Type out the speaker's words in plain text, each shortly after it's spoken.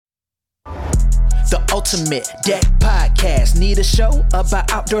Ultimate Deck Podcast. Need a show about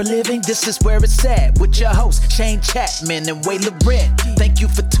outdoor living? This is where it's at. With your hosts, Shane Chapman and Way Laurent. Thank you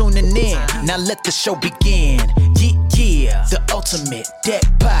for tuning in. Now let the show begin. Yeah. The Ultimate Deck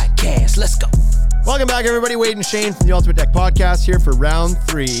Podcast. Let's go. Welcome back, everybody. Wade and Shane from the Ultimate Deck Podcast here for round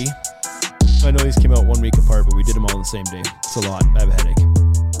 3. I know these came out 1 week apart, but we did them all on the same day. It's a lot. I have a headache.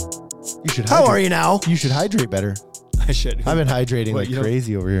 You should. How are you now? You should hydrate better. I should. I've been hydrating like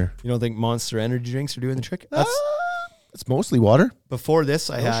crazy over here. You don't think Monster energy drinks are doing the trick? It's mostly water. Before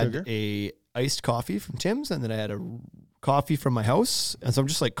this, I had sugar. a iced coffee from Tim's, and then I had a coffee from my house. And so I'm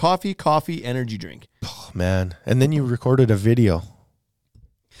just like coffee, energy drink. Oh, man. And then you recorded a video.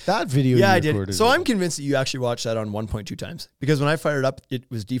 That video Yeah, you I did. recorded. So I'm convinced that you actually watched that on 1.2 times. Because when I fired it up, it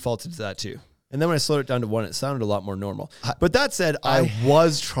was defaulted to that too. And then when I slowed it down to 1, it sounded a lot more normal. But that said, I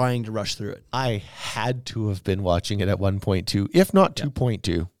was trying to rush through it. I had to have been watching it at 1.2, if not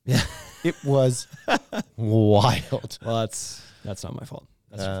 2.2. Yeah. It was wild. Well, that's not my fault.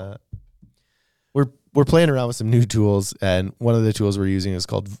 That's your fault. We're playing around with some new tools, and one of the tools we're using is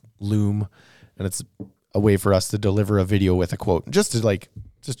called Loom, and it's a way for us to deliver a video with a quote, just to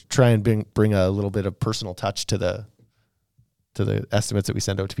try and bring a little bit of personal touch to the estimates that we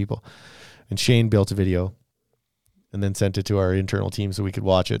send out to people. And Shane built a video and then sent it to our internal team so we could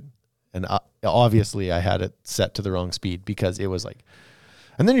watch it. And obviously I had it set to the wrong speed because it was like,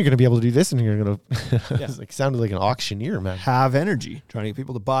 and then you're going to be able to do this and you're going to, it like sounded like an auctioneer, man. Have energy, trying to get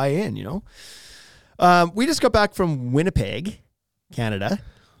people to buy in, you know. We just got back from Winnipeg, Canada.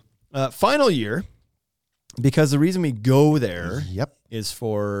 Final year, because the reason we go there is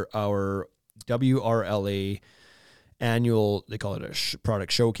for our WRLA annual, they call it a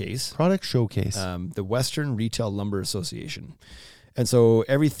product showcase. The Western Retail Lumber Association. And so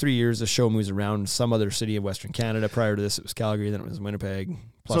every 3 years, the show moves around some other city of Western Canada. Prior to this, it was Calgary, then it was Winnipeg.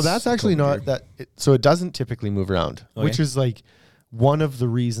 So that's actually not that. So it doesn't typically move around, which is like one of the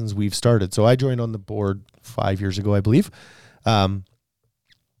reasons we've started. So I joined on the board 5 years ago, I believe. And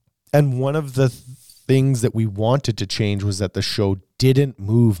one of the things that we wanted to change was that the show didn't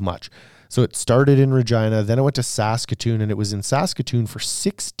move much. So it started in Regina, then it went to Saskatoon, and it was in Saskatoon for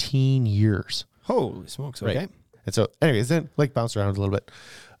 16 years. Holy smokes, okay. Right. And so anyways, then like bounced around a little bit.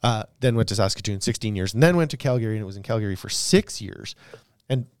 Then went to Saskatoon, 16 years, and then went to Calgary, and it was in Calgary for 6 years.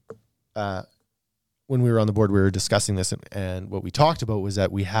 And when we were on the board, we were discussing this, and what we talked about was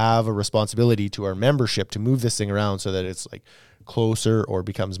that we have a responsibility to our membership to move this thing around so that it's like closer or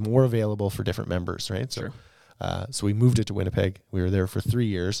becomes more available for different members, right? Sure. So we moved it to Winnipeg. We were there for 3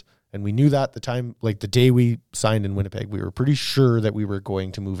 years. And we knew that the time, like the day we signed in Winnipeg, we were pretty sure that we were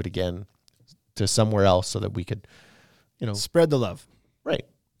going to move it again to somewhere else so that we could, spread the love. Right.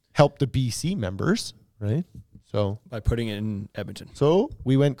 Help the BC members, right? So by putting it in Edmonton. So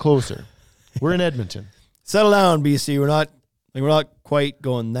we went closer. We're in Edmonton. Settle down, BC. We're not quite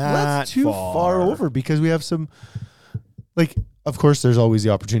going That's too far over because we have some, of course, there's always the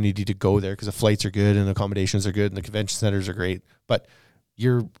opportunity to go there because the flights are good and the accommodations are good and the convention centers are great. But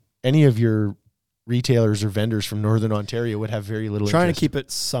any of your retailers or vendors from Northern Ontario would have very little Trying interest. to keep it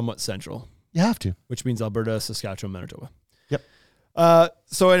somewhat central. You have to. Which means Alberta, Saskatchewan, Manitoba. Yep.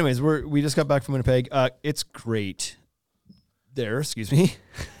 So anyways, we just got back from Winnipeg. It's great there, excuse me.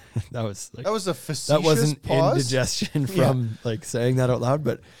 That was a facetious that wasn't pause? indigestion from saying that out loud,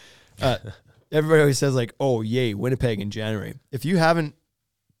 but everybody always says oh yay, Winnipeg in January. If you haven't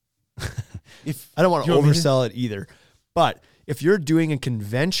I don't want to oversell it either, but if you're doing a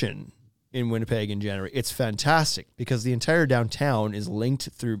convention in Winnipeg in January, it's fantastic because the entire downtown is linked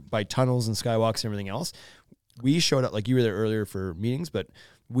through by tunnels and skywalks and everything else. We showed up, you were there earlier for meetings, but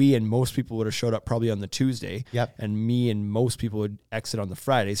we and most people would have showed up probably on the Tuesday. Yep. And me and most people would exit on the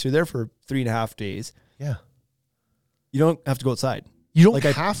Friday. So you're there for 3.5 days. Yeah. You don't have to go outside. You don't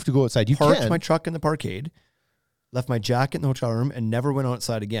have to go outside. You parked can. my truck in the parkade, left my jacket in the hotel room, and never went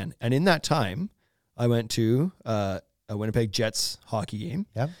outside again. And in that time, I went to a Winnipeg Jets hockey game.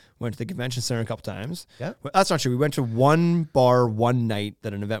 Yeah. Went to the convention center a couple times. Yeah. Well, that's not true. We went to one bar one night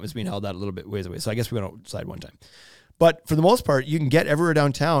that an event was being held at a little bit ways away. So I guess we went outside one time. But for the most part, you can get everywhere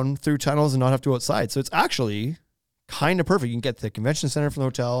downtown through tunnels and not have to go outside. So it's actually kind of perfect. You can get the convention center from the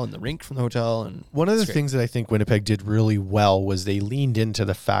hotel and the rink from the hotel. And one of the things that I think Winnipeg did really well was they leaned into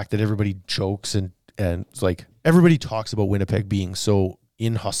the fact that everybody jokes and it's like everybody talks about Winnipeg being so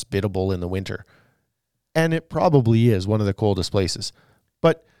inhospitable in the winter. And it probably is one of the coldest places.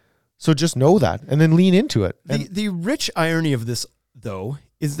 But so just know that and then lean into it. The rich irony of this, though,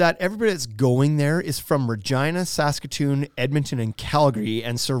 is that everybody that's going there is from Regina, Saskatoon, Edmonton, and Calgary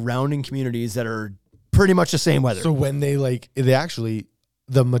and surrounding communities that are pretty much the same weather. So when they actually,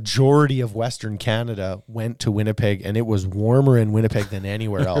 the majority of Western Canada went to Winnipeg, and it was warmer in Winnipeg than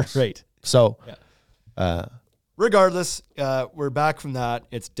anywhere else. Right. So, regardless, we're back from that.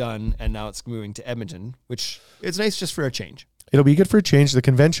 It's done, and now it's moving to Edmonton, which it's nice just for a change. It'll be good for a change. The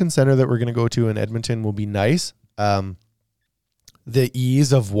convention center that we're going to go to in Edmonton will be nice. The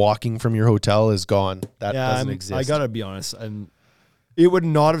ease of walking from your hotel is gone. That doesn't exist. I gotta be honest. It would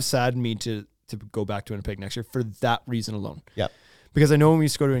not have saddened me to go back to Winnipeg next year for that reason alone. Yeah. Because I know when we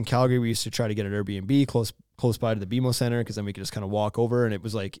used to go to in Calgary, we used to try to get an Airbnb close by to the BMO Center, because then we could just kind of walk over, and it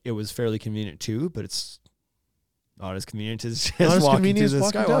was fairly convenient too, but it's not as convenient as just walking through the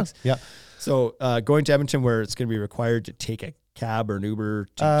skywalks. Yeah. So going to Edmonton, where it's going to be required to take a cab or an Uber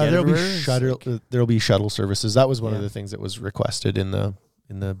to get everywhere. There'll be shuttle services. That was one of the things that was requested in the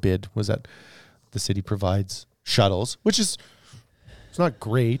bid, was that the city provides shuttles, which is, it's not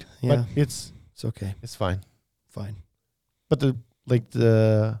great, but it's okay. It's fine. But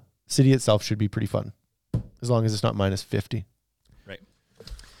the city itself should be pretty fun, as long as it's not minus 50. Right.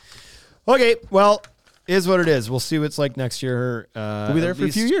 Okay. Well, is what it is. We'll see what it's like next year. We'll be there for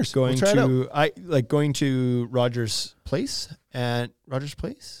a few years. Going to Rogers Place and Rogers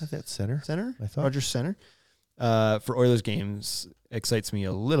Place. That's Center. I thought Rogers Center for Oilers games excites me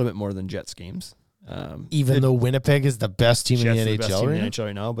a little bit more than Jets games. Even though Winnipeg is the best team in the NHL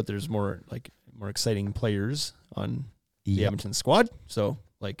right now, but there's more exciting players on the Edmonton squad. So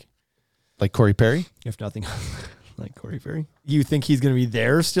like Corey Perry, if nothing. Like Corey Perry. You think he's going to be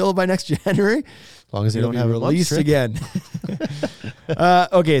there still by next January? As long as they don't have released again.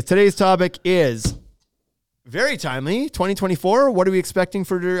 Okay, today's topic is very timely. 2024. What are we expecting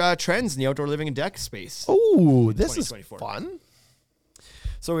for trends in the outdoor living and deck space? Oh, this is fun.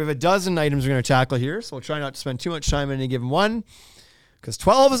 So we have a dozen items we're going to tackle here. So we'll try not to spend too much time on any given one, because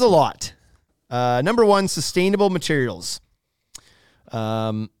 12 is a lot. Number one, sustainable materials.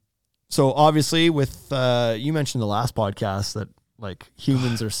 So obviously with, you mentioned the last podcast that like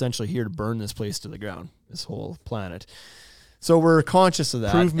humans are essentially here to burn this place to the ground, this whole planet. So we're conscious of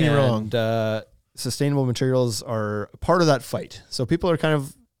that. Prove me wrong. Sustainable materials are part of that fight. So people are kind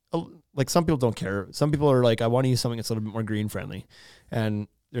of like, some people don't care. Some people are like, I want to use something that's a little bit more green friendly. And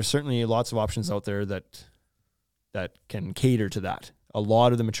there's certainly lots of options out there that can cater to that. A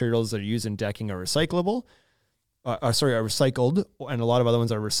lot of the materials that are used in decking are recyclable. Are recycled, and a lot of other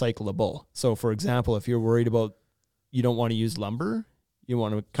ones are recyclable. So, for example, if you're worried about, you don't want to use lumber, you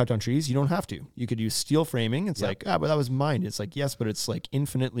want to cut down trees, you don't have to. You could use steel framing. It's like, but that was mine. It's like, yes, but it's like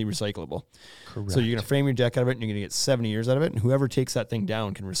infinitely recyclable. Correct. So you're going to frame your deck out of it, and you're going to get 70 years out of it, and whoever takes that thing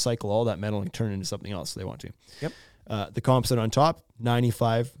down can recycle all that metal and turn it into something else if they want to. Yep. The composite on top,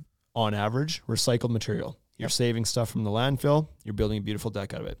 95 on average, recycled material. You're saving stuff from the landfill. You're building a beautiful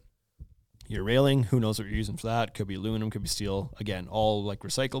deck out of it. Your railing, who knows what you're using for that? Could be aluminum, could be steel. Again, all like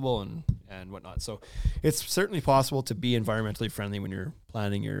recyclable and whatnot. So it's certainly possible to be environmentally friendly when you're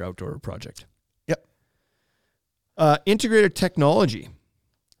planning your outdoor project. Yep. Integrated technology.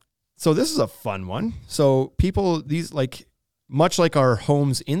 So this is a fun one. So people, much like our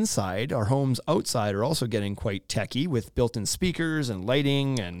homes inside, our homes outside are also getting quite techy with built-in speakers and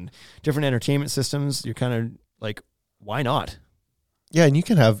lighting and different entertainment systems. You're kind of like, why not? Yeah, and you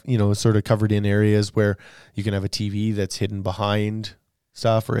can have, sort of covered in areas where you can have a TV that's hidden behind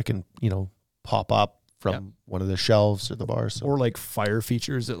stuff, or it can, pop up from one of the shelves or the bars. So. Or like fire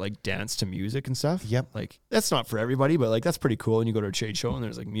features that like dance to music and stuff. Yep. Like that's not for everybody, but like that's pretty cool. And you go to a trade show and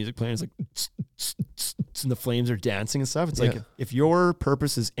there's like music playing, it's like and the flames are dancing and stuff. It's like if your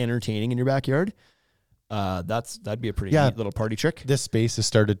purpose is entertaining in your backyard, that'd be a pretty neat little party trick. This space has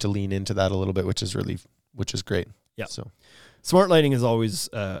started to lean into that a little bit, which is great. Yeah. So smart lighting is always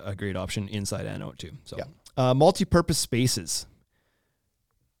a great option inside and out too. So multi-purpose spaces.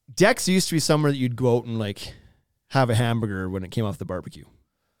 Decks used to be somewhere that you'd go out and like have a hamburger when it came off the barbecue,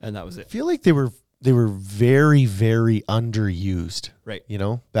 and that was it. I feel like they were very, very underused. Right.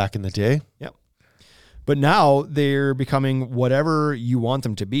 Back in the day. Yep. But now they're becoming whatever you want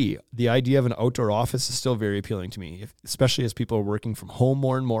them to be. The idea of an outdoor office is still very appealing to me, especially as people are working from home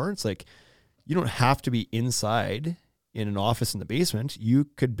more and more. It's like, you don't have to be inside in an office in the basement. You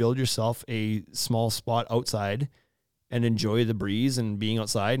could build yourself a small spot outside and enjoy the breeze and being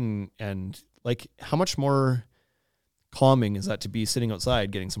outside. And like, how much more calming is that to be sitting outside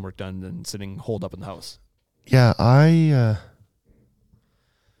getting some work done than sitting holed up in the house? Yeah, I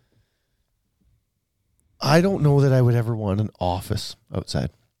don't know that I would ever want an office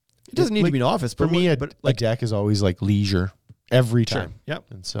outside. It doesn't need to be an office. For me, a deck is always like leisure every time. Sure. Yep.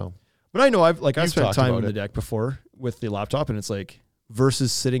 And so... But I know I've spent time on the deck before with the laptop, and it's like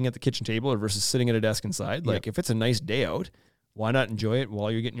versus sitting at the kitchen table or versus sitting at a desk inside. Like if it's a nice day out, why not enjoy it while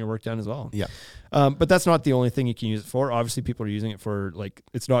you're getting your work done as well? Yeah. But that's not the only thing you can use it for. Obviously, people are using it for, like,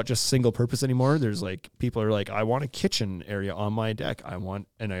 it's not just single purpose anymore. There's like, people are like, I want a kitchen area on my deck.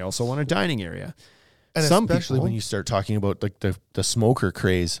 And I also want a dining area. And especially when you start talking about like the smoker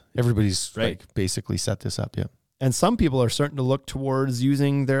craze, everybody's like basically set this up. Yeah. And some people are starting to look towards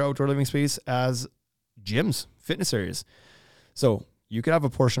using their outdoor living space as gyms, fitness areas. So you could have a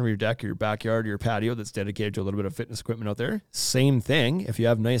portion of your deck or your backyard or your patio that's dedicated to a little bit of fitness equipment out there. Same thing. If you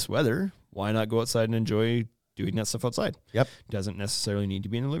have nice weather, why not go outside and enjoy doing that stuff outside? Yep. Doesn't necessarily need to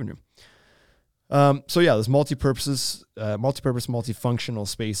be in the living room. So yeah, those multi-purpose, multifunctional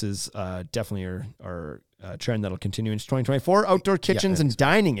spaces definitely are a trend that'll continue into 2024. Outdoor kitchens and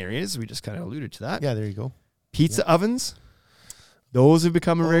dining areas. We just kind of alluded to that. Yeah, there you go. Pizza ovens. Those have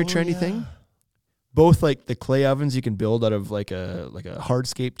become a very trendy thing. Both like the clay ovens you can build out of like a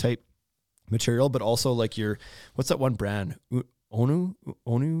hardscape type material, but also like what's that one brand? Onu,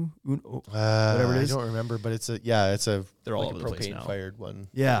 whatever it is. I don't remember, but they're all like a propane fired one.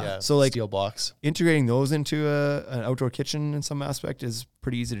 Yeah. So like steel box. Integrating those into an outdoor kitchen in some aspect is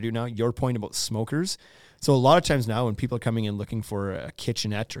pretty easy to do now. Your point about smokers. So a lot of times now when people are coming in looking for a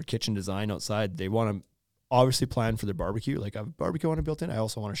kitchenette or kitchen design outside, they want to obviously plan for their barbecue. Like I have a barbecue on it built in. I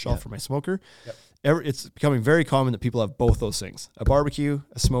also want a shelf for my smoker. Yep. It's becoming very common that people have both those things, a barbecue,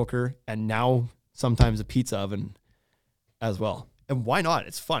 a smoker, and now sometimes a pizza oven as well. And why not?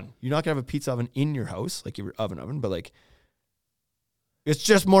 It's fun. You're not going to have a pizza oven in your house, like your oven, but like, it's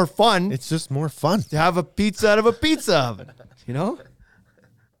just more fun. It's just more fun to have a pizza out of a pizza oven, you know?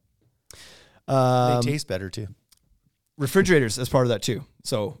 They taste better too. Refrigerators as part of that too.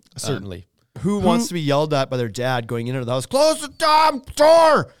 So certainly. Who wants to be yelled at by their dad going into the house? Close the damn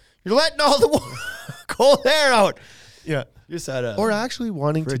door! You're letting all the cold air out. Yeah. You just had or actually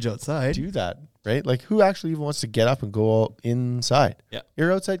wanting to outside. Do that, right? Like who actually even wants to get up and go inside? Yeah.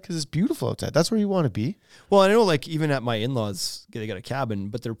 You're outside because it's beautiful outside. That's where you want to be. Well, I know like even at my in-laws, they got a cabin,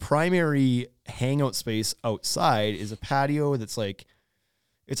 but their primary hangout space outside is a patio that's like,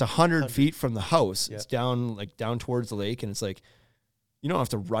 it's 100 feet from the house. Yeah. It's down towards the lake, and it's like, you don't have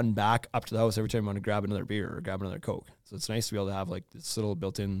to run back up to the house every time you want to grab another beer or grab another Coke. So it's nice to be able to have like this little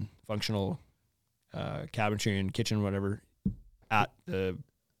built-in functional cabinetry and kitchen, whatever, at the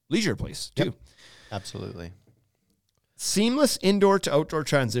leisure place too. Yep. Absolutely. Seamless indoor to outdoor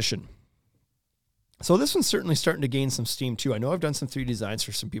transition. So this one's certainly starting to gain some steam too. I know I've done some 3D designs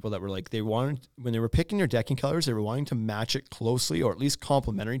for some people that were like, when they were picking their decking colors, they were wanting to match it closely or at least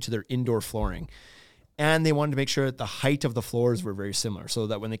complementary to their indoor flooring. And they wanted to make sure that the height of the floors were very similar so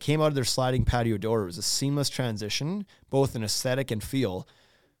that when they came out of their sliding patio door, it was a seamless transition, both in aesthetic and feel,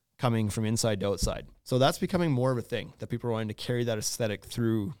 coming from inside to outside. So that's becoming more of a thing that people are wanting to carry that aesthetic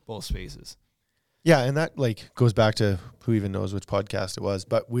through both spaces. Yeah, and that like goes back to who even knows which podcast it was,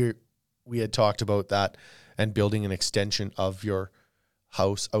 but we had talked about that and building an extension of your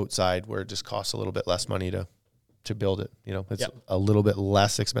house outside where it just costs a little bit less money to build it. You know, it's a little bit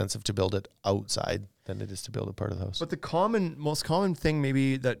less expensive to build it outside than it is to build a part of the house. But the most common thing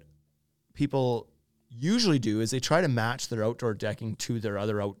maybe that people usually do is they try to match their outdoor decking to their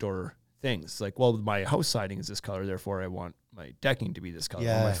other outdoor things. Like, well, my house siding is this color, therefore I want my decking to be this color.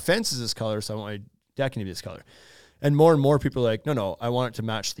 Well, my fence is this color, so I want my decking to be this color. And more people are like, no, I want it to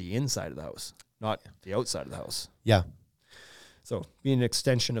match the inside of the house, not the outside of the house. Yeah. So being an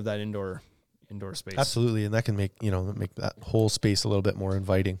extension of that indoor space. Absolutely. And that can make that whole space a little bit more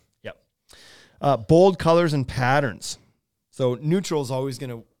inviting. Yep. Bold colors and patterns. So neutral is always going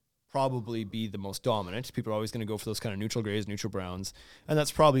to probably be the most dominant. People are always going to go for those kind of neutral grays, neutral browns. And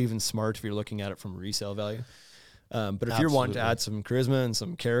that's probably even smart if you're looking at it from resale value. But if you're wanting to add some charisma and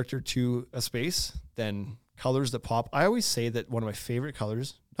some character to a space, then colors that pop. I always say that one of my favorite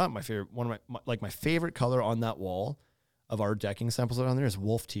colors, not my favorite, one of my favorite color on that wall of our decking samples that are on there is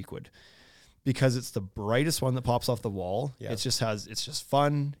wolf teakwood. Because it's the brightest one that pops off the wall. Yeah. It's just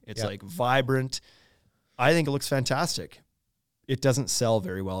fun. It's like vibrant. I think it looks fantastic. It doesn't sell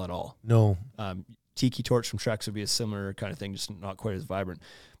very well at all. No. Tiki Torch from Trex would be a similar kind of thing, just not quite as vibrant.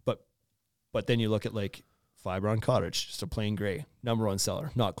 But then you look at like Fibron Cottage, just a plain gray, #1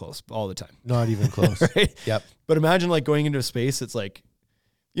 seller, not close all the time. Not even close. Right? Yep. But imagine like going into a space, it's like,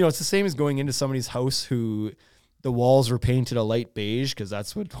 it's the same as going into somebody's house who the walls were painted a light beige because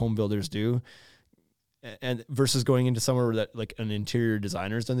that's what home builders do. And versus going into somewhere that like an interior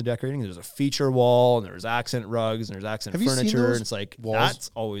designer's done the decorating, there's a feature wall and there's accent rugs and there's accent furniture. And it's like, that's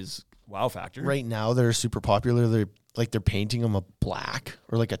always wow factor. Right now they're super popular. They're painting them a black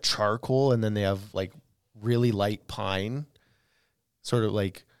or like a charcoal. And then they have like really light pine, sort of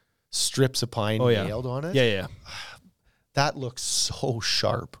like strips of pine nailed on it. Yeah. that looks so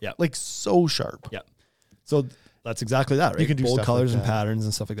sharp. Yeah. Like so sharp. Yeah. So that's exactly that, right? You can do bold stuff colors like and that. patterns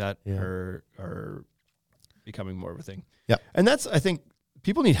and stuff like that Yeah. are becoming more of a thing. Yeah. And that's, I think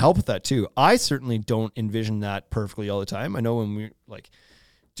people need help with that too. I certainly don't envision that perfectly all the time. I know when we like,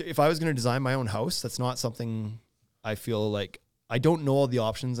 if I was going to design my own house, that's not something I feel like I don't know all the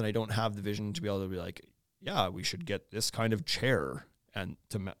options and I don't have the vision to be able to be like, yeah, we should get this kind of chair and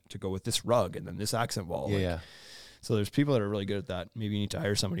to go with this rug and then this accent wall. Yeah. Like, Yeah. so there's people that are really good at that. Maybe you need to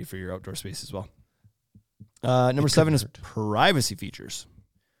hire somebody for your outdoor space as well. Number 7 is privacy features.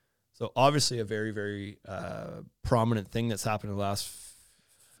 So obviously a very, very prominent thing that's happened in the last,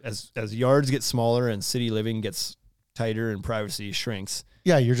 as yards get smaller and city living gets tighter and privacy shrinks.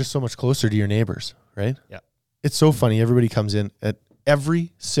 Yeah. You're just so much closer to your neighbors, right? Yeah. It's so funny. Everybody comes in at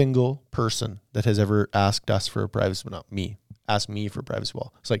every single person that has ever asked us for a privacy, not me, asked me for a privacy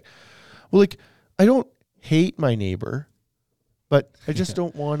wall. It's like, well, like I don't hate my neighbor, but I just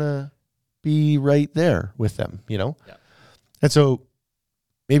don't want to be right there with them, you know? Yeah. And so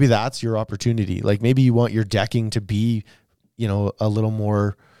maybe that's your opportunity. Like maybe you want your decking to be, you know, a little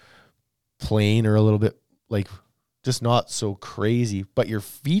more plain or a little bit like just not so crazy, but your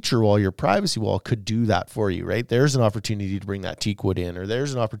feature wall, your privacy wall could do that for you, right? There's an opportunity to bring that teak wood in, or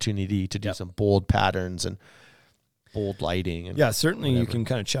there's an opportunity to do some bold patterns and bold lighting. And yeah, certainly whatever. you can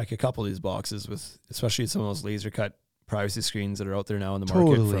kind of check a couple of these boxes with, especially some of those laser cut privacy screens that are out there now in the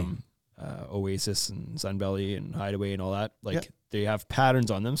market from Oasis and Sunbelly and Hideaway and all that. Like they have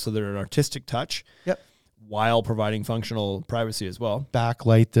patterns on them, so they're an artistic touch. Yep. While providing functional privacy as well.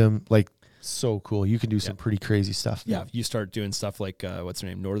 Backlight them, like so cool. You can do some pretty crazy stuff. Yeah, you start doing stuff like what's her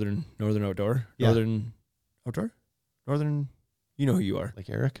name, Northern Outdoor, Yeah. Northern Outdoor, Northern. You know who you are, Like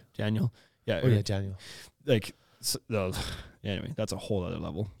Eric. Daniel. Yeah, Oh yeah, Daniel. like anyway, that's a whole other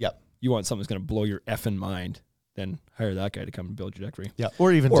level. Yep. You want something that's going to blow your effing mind, then hire that guy to come and build your deck for you. Yeah,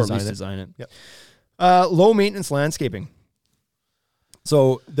 or even Or design at least it. design it. Yep. Low maintenance landscaping.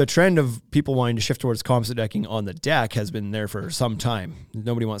 So the trend of people wanting to shift towards composite decking on the deck has been there for some time.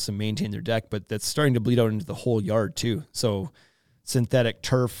 Nobody wants to maintain their deck, but that's starting to bleed out into the whole yard too. So synthetic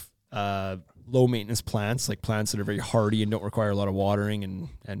turf, low maintenance plants, like plants that are very hardy and don't require a lot of watering and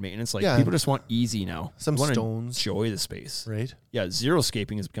maintenance. Like people just want easy now. Some They wanna stones. enjoy the space. Right. Yeah,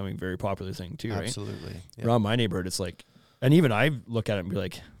 xeriscaping is becoming a very popular thing too, right? Absolutely. Yeah. Around my neighborhood, it's like, and even I look at it and be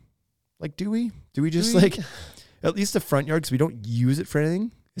like, do we just like, at least the front yard, because we don't use it for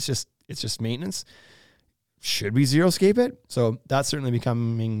anything. It's just maintenance. Should we xeriscape it? So that's certainly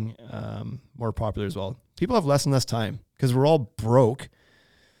becoming more popular as well. People have less and less time because we're all broke,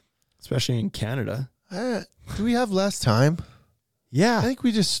 especially in Canada. Do we have less time? Yeah. I think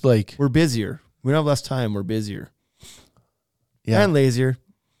we just like We're busier. We don't have less time. We're busier. yeah. And lazier.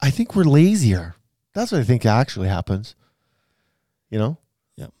 I think we're lazier. That's what I think actually happens. You know?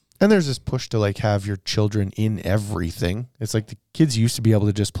 Yeah. And there's this push to like have your children in everything. It's like the kids used to be able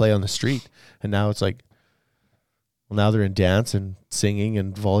to just play on the street. And now it's like, well, now they're in dance and singing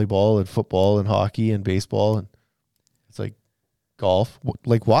and volleyball and football and hockey and baseball. And it's like golf.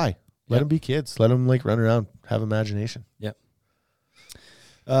 Like, why? Let them be kids. Let them like run around, have imagination. Yep.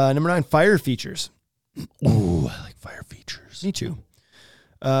 Number 9, fire features. Ooh, I like fire features. Me too.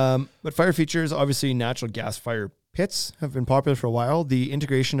 But fire features, obviously natural gas fire pits have been popular for a while. The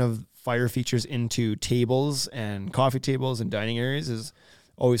integration of fire features into tables and coffee tables and dining areas is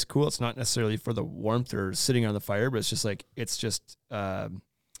always cool. It's not necessarily for the warmth or sitting on the fire, but it's just what am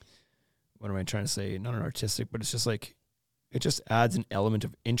I trying to say? Not an artistic, but it's just like, it just adds an element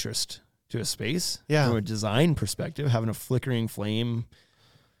of interest to a space. Yeah. From a design perspective, having a flickering flame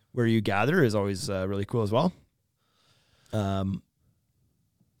where you gather is always really cool as well.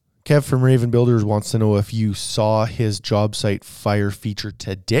 Kev from Raven Builders wants to know if you saw his job site fire feature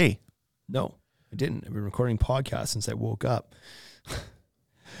today. No, I didn't. I've been recording podcasts since I woke up.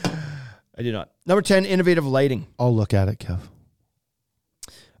 I did not. Number 10, innovative lighting. I'll look at it, Kev.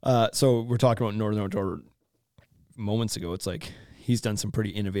 So we're talking about Northern Outdoor moments ago. It's like he's done some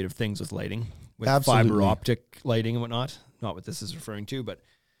pretty innovative things with lighting, with Absolutely. fiber optic lighting and whatnot. Not what this is referring to, but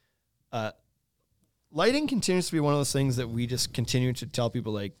lighting continues to be one of those things that we just continue to tell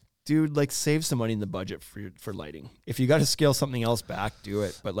people, like, dude, like, save some money in the budget for lighting. If you got to scale something else back, do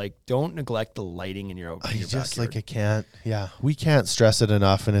it. But like, don't neglect the lighting in your Just backyard. like I can't. Yeah, we can't stress it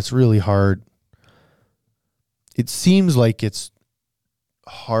enough, and it's really hard. It seems like it's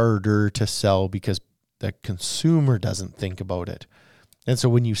harder to sell because the consumer doesn't think about it. And so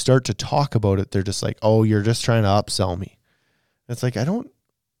when you start to talk about it, they're just like, oh, you're just trying to upsell me. It's like,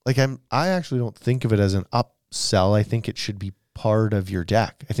 I actually don't think of it as an upsell. I think it should be part of your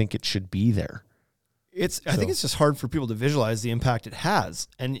deck. I think it should be there. I think it's just hard for people to visualize the impact it has.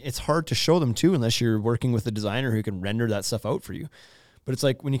 And it's hard to show them too, unless you're working with a designer who can render that stuff out for you. But it's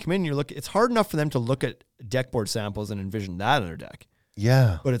like when you come in, it's hard enough for them to look at deck board samples and envision that on their deck.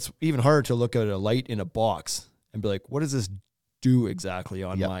 Yeah. But it's even harder to look at a light in a box and be like, what does this do exactly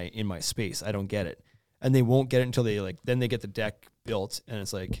on in my space? I don't get it. And they won't get it until then they get the deck built, and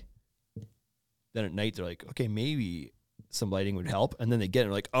it's like, then at night they're like, okay, maybe some lighting would help. And then they get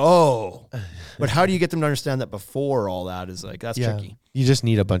it, like, oh, but how do you get them to understand that before all that is like, that's tricky. You just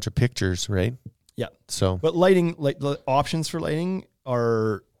need a bunch of pictures, right? Yeah. So, but lighting, like the options for lighting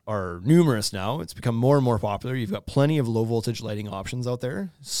are numerous now. It's become more and more popular. You've got plenty of low voltage lighting options out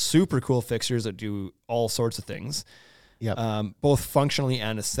there. Super cool fixtures that do all sorts of things. Yeah. Both functionally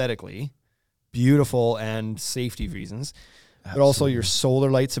and aesthetically beautiful and safety reasons. Absolutely. But also your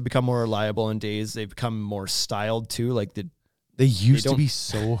solar lights have become more reliable in days. They've become more styled too. Like they used to be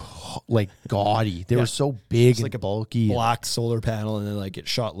so like gaudy. They were so big and like bulky. Black solar panel and then like it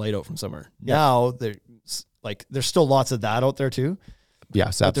shot light out from somewhere. Yeah. Now there's still lots of that out there too.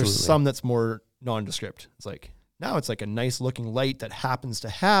 Yes, but absolutely. There's some that's more nondescript. It's like now it's like a nice looking light that happens to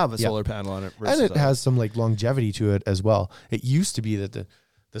have a solar panel on it. And it has some like longevity to it as well. It used to be that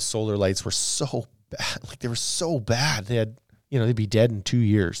the solar lights were so bad. Like they were so bad. They had, they'd be dead in 2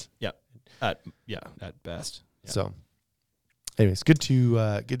 years. Yeah. At best. Yeah. So anyways, good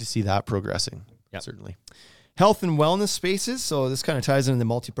to see that progressing. Yeah. Certainly. Health and wellness spaces. So this kind of ties into the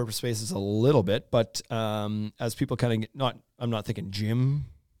multi-purpose spaces a little bit, but as people kind of I'm not thinking gym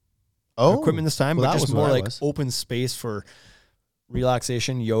equipment this time, but just more like open space for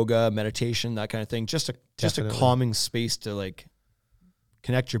relaxation, yoga, meditation, that kind of thing. Just a calming space to like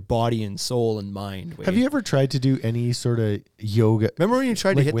connect your body and soul and mind. Have you ever tried to do any sort of yoga? Remember when you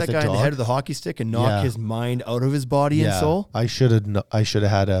tried to hit that guy in the head with the hockey stick and knock his mind out of his body and soul? I should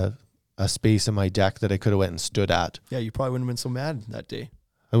have had a space in my deck that I could have went and stood at. Yeah, you probably wouldn't have been so mad that day.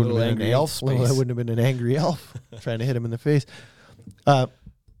 I wouldn't have been angry elf space. I wouldn't have been an angry elf trying to hit him in the face.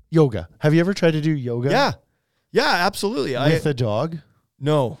 Yoga. Have you ever tried to do yoga? Yeah, absolutely. With a dog?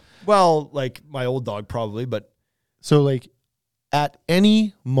 No. Well, like my old dog probably, but so like at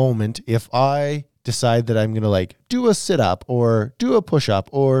any moment, if I decide that I'm going to like do a sit up or do a push up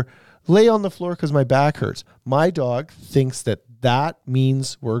or lay on the floor because my back hurts, my dog thinks that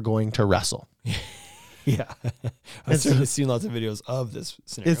means we're going to wrestle. Yeah. I've certainly seen lots of videos of this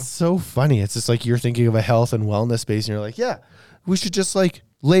scenario. It's so funny. It's just like you're thinking of a health and wellness space and you're like, yeah, we should just like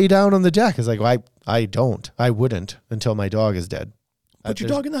lay down on the deck. It's like, well, I wouldn't until my dog is dead. Put your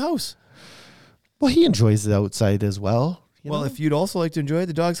dog in the house. Well, he enjoys the outside as well. Well, if you'd also like to enjoy it,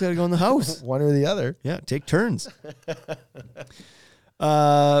 the dog's got to go in the house. One or the other. Yeah, take turns.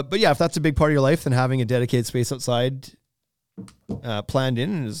 But yeah, if that's a big part of your life, then having a dedicated space outside planned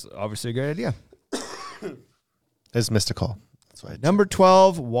in is obviously a great idea. It's missed a call. That's why. Number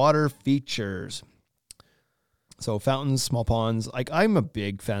 12, water features. So fountains, small ponds. Like I'm a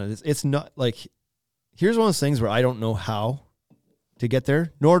big fan of this. It's not like, here's one of those things where I don't know how to get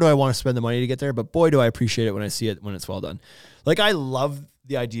there, nor do I want to spend the money to get there, but boy, do I appreciate it when I see it, when it's well done. Like I love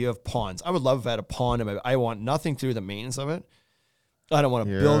the idea of ponds. I would love if I had a pond. I want nothing to do with the maintenance of it. I don't want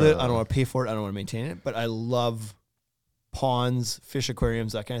to build it. I don't want to pay for it. I don't want to maintain it, but I love ponds, fish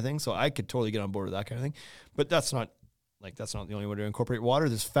aquariums, that kind of thing. So I could totally get on board with that kind of thing, but that's not the only way to incorporate water.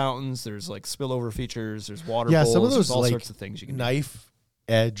 There's fountains, there's like spillover features, there's water bowls, some of those all like sorts of things you can knife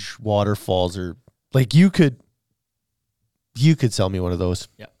edge waterfalls are like you could sell me one of those.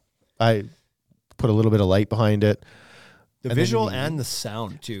 Yeah. I put a little bit of light behind it. The visual and the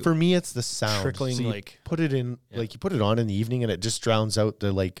sound too. For me, it's the sound. Trickling, so like put it in, like you put it on in the evening, and it just drowns out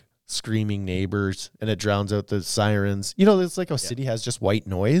the like screaming neighbors, and it drowns out the sirens. It's like a city has just white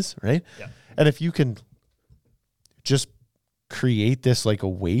noise, right? Yeah. And if you can just create this like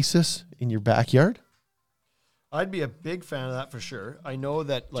oasis in your backyard, I'd be a big fan of that for sure. I know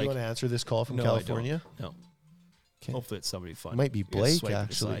that. Like, do you want to answer this call from California? No. Okay. Hopefully it's somebody fun. It might be Blake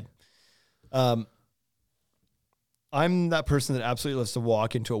actually. I'm that person that absolutely loves to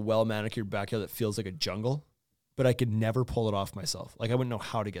walk into a well-manicured backyard that feels like a jungle, but I could never pull it off myself. Like I wouldn't know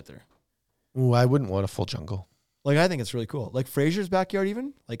how to get there. Ooh, I wouldn't want a full jungle. Like I think it's really cool. Like Fraser's backyard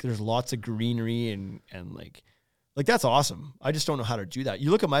even, like there's lots of greenery and like that's awesome. I just don't know how to do that.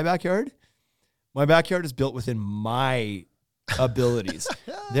 You look at my backyard. My backyard is built within my abilities.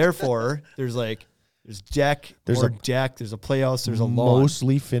 Therefore, there's deck, there's a playhouse, there's a lawn.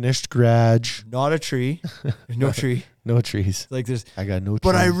 Mostly finished garage. Not a tree. There's no tree. No trees. Like there's I got no trees.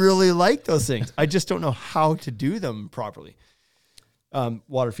 But I really like those things. I just don't know how to do them properly.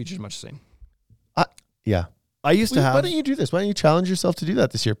 Water features much the same. Yeah. I used to have. Why don't you do this? Why don't you challenge yourself to do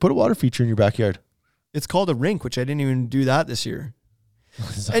that this year? Put a water feature in your backyard. It's called a rink, which I didn't even do that this year.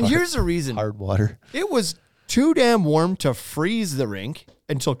 And here's the reason. Hard water. It was too damn warm to freeze the rink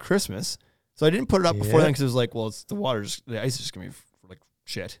until Christmas. So I didn't put it up before then because it was like, well, the ice is just going to be like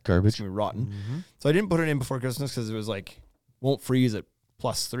shit. Garbage. It's going to be rotten. So I didn't put it in before Christmas because it was like, won't freeze at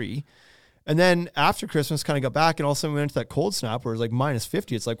 +3. And then after Christmas, kind of got back and all of a sudden we went into that cold snap where it was like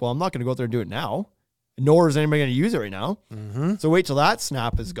 -50. It's like, well, I'm not going to go out there and do it now. Nor is anybody going to use it right now. So wait till that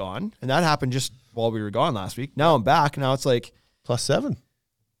snap is gone. And that happened just while we were gone last week. Now I'm back. Now it's like +7.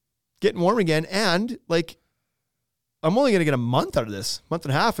 Getting warm again. And like, I'm only going to get a month out of this, month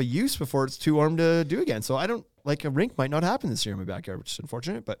and a half of use before it's too warm to do again. So I don't like a rink might not happen this year in my backyard, which is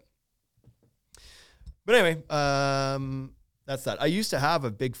unfortunate. But anyway, that's that. I used to have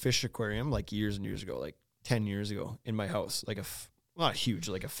a big fish aquarium like years and years ago, like 10 years ago in my house, like not huge,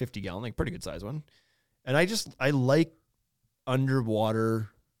 like a 50-gallon, like pretty good size one. And I like underwater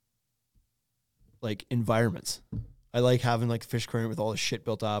like environments. I like having like the fish aquarium with all the shit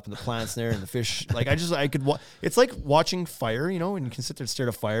built up and the plants there and the fish. Like it's like watching fire, you know, and you can sit there and stare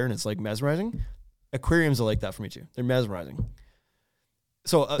at a fire and it's like mesmerizing. Aquariums are like that for me too. They're mesmerizing.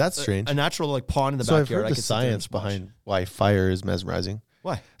 So that's strange. A natural like pond in the so backyard. I've heard the science behind why fire is mesmerizing.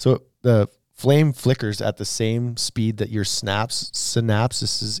 Why? So the flame flickers at the same speed that your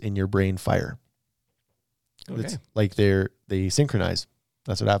synapses in your brain fire. Okay. It's like they synchronize.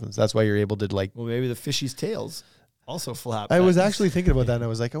 That's what happens. That's why you're able to like. Well, maybe the fishy's tails also flap. I was actually thinking about that, and I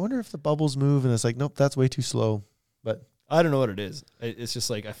was like, I wonder if the bubbles move, and it's like, nope, that's way too slow. But I don't know what it is. It's just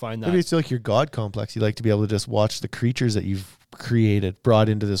like I find that maybe it's like your God complex. You like to be able to just watch the creatures that you've created, brought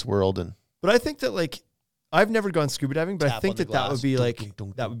into this world, and. But I think that like I've never gone scuba diving, but I think that would be like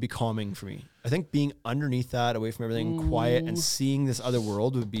that would be calming for me. I think being underneath that, away from everything, quiet, and seeing this other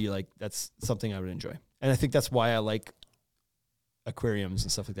world would be like that's something I would enjoy. And I think that's why I like aquariums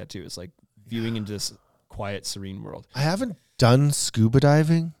and stuff like that too. It's like viewing into this quiet, serene world. I haven't done scuba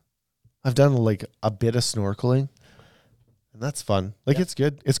diving. I've done like a bit of snorkeling, and that's fun. Like it's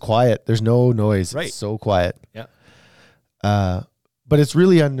good. It's quiet. There's no noise. Right. It's so quiet. Yeah. But it's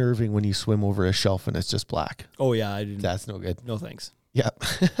really unnerving when you swim over a shelf and it's just black. Oh yeah, I didn't. That's no good. No thanks. Yeah.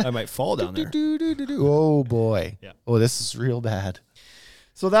 I might fall down there. Oh boy. Yeah. Oh, this is real bad.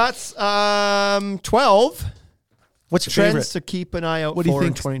 So that's 12. What's your trends favorite? to keep an eye out What do you for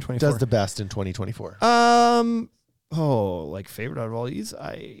in think 2024? does the best in 2024? Like favorite out of all these,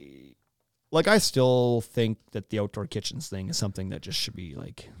 I still think that the outdoor kitchens thing is something that just should be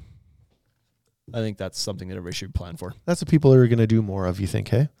like. I think that's something that everybody should plan for. That's what people are going to do more of. You think?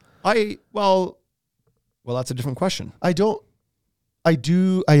 Hey, well, that's a different question. I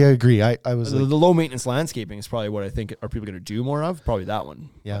agree. I was the like, low maintenance landscaping is probably what I think are people going to do more of. Probably that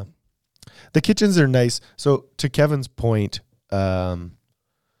one. yeah. The kitchens are nice. So to Kevin's point,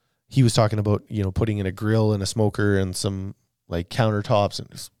 he was talking about, putting in a grill and a smoker and some like countertops and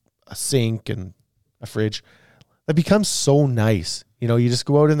a sink and a fridge. That becomes so nice. You just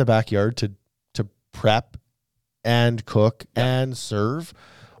go out in the backyard to prep and cook and serve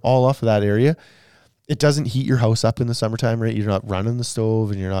all off of that area. It doesn't heat your house up in the summertime, right? You're not running the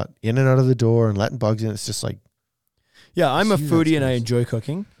stove and you're not in and out of the door and letting bugs in. It's just like, yeah, I'm a foodie and I enjoy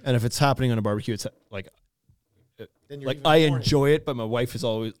cooking. And if it's happening on a barbecue, it's like I enjoy it, but my wife is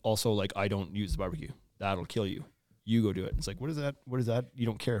always also like, I don't use the barbecue. That'll kill you. You go do it. It's like, what is that? What is that? You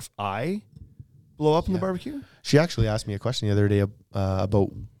don't care if I blow up in the barbecue? She actually asked me a question the other day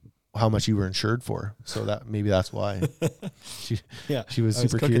about how much you were insured for. So that maybe that's why. She was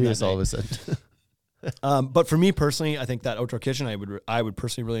super curious all of a sudden. But for me personally, I think that outdoor kitchen, I would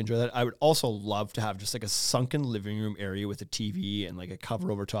personally really enjoy that. I would also love to have just like a sunken living room area with a TV and like a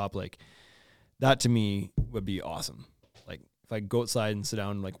cover over top. Like that to me would be awesome. Like if I go outside and sit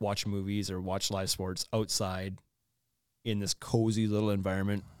down and like watch movies or watch live sports outside in this cozy little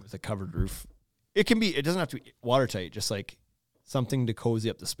environment with a covered roof. It doesn't have to be watertight, just like something to cozy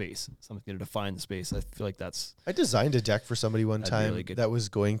up the space, something to define the space. I feel like I designed a deck for somebody one time really that was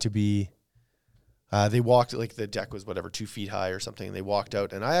going to be, they walked, like the deck was 2 feet high or something. And they walked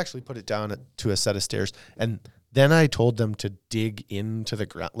out and I actually put it down to a set of stairs. And then I told them to dig into the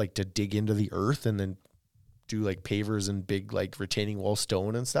ground, like to dig into the earth and then do like pavers and big like retaining wall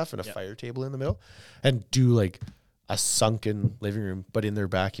stone and stuff and a fire table in the middle and do like a sunken living room, but in their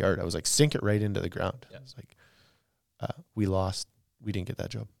backyard. I was like, sink it right into the ground. Yeah. It's like, we didn't get that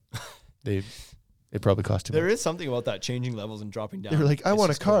job. It probably cost too much. There is something about that changing levels and dropping down. They were like, I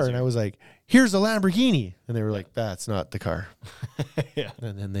want a car. And I was like, here's a Lamborghini. And they were like, that's not the car. Yeah.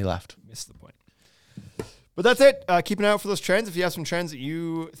 And then they left. Missed the point. But that's it. Keep an eye out for those trends. If you have some trends that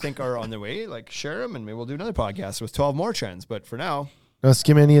you think are on their way, like share them and maybe we'll do another podcast with 12 more trends. But for now,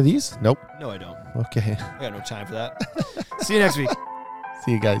 Skim any of these? Nope. No, I don't. Okay. I got no time for that. See you next week.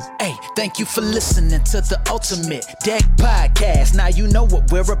 See you guys. Hey, thank you for listening to the Ultimate Deck Podcast. Now you know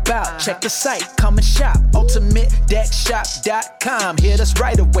what we're about. Check the site, come and shop. UltimateDeckShop.com. Hit us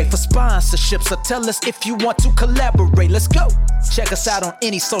right away for sponsorships or tell us if you want to collaborate. Let's go. Check us out on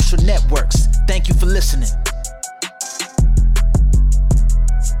any social networks. Thank you for listening.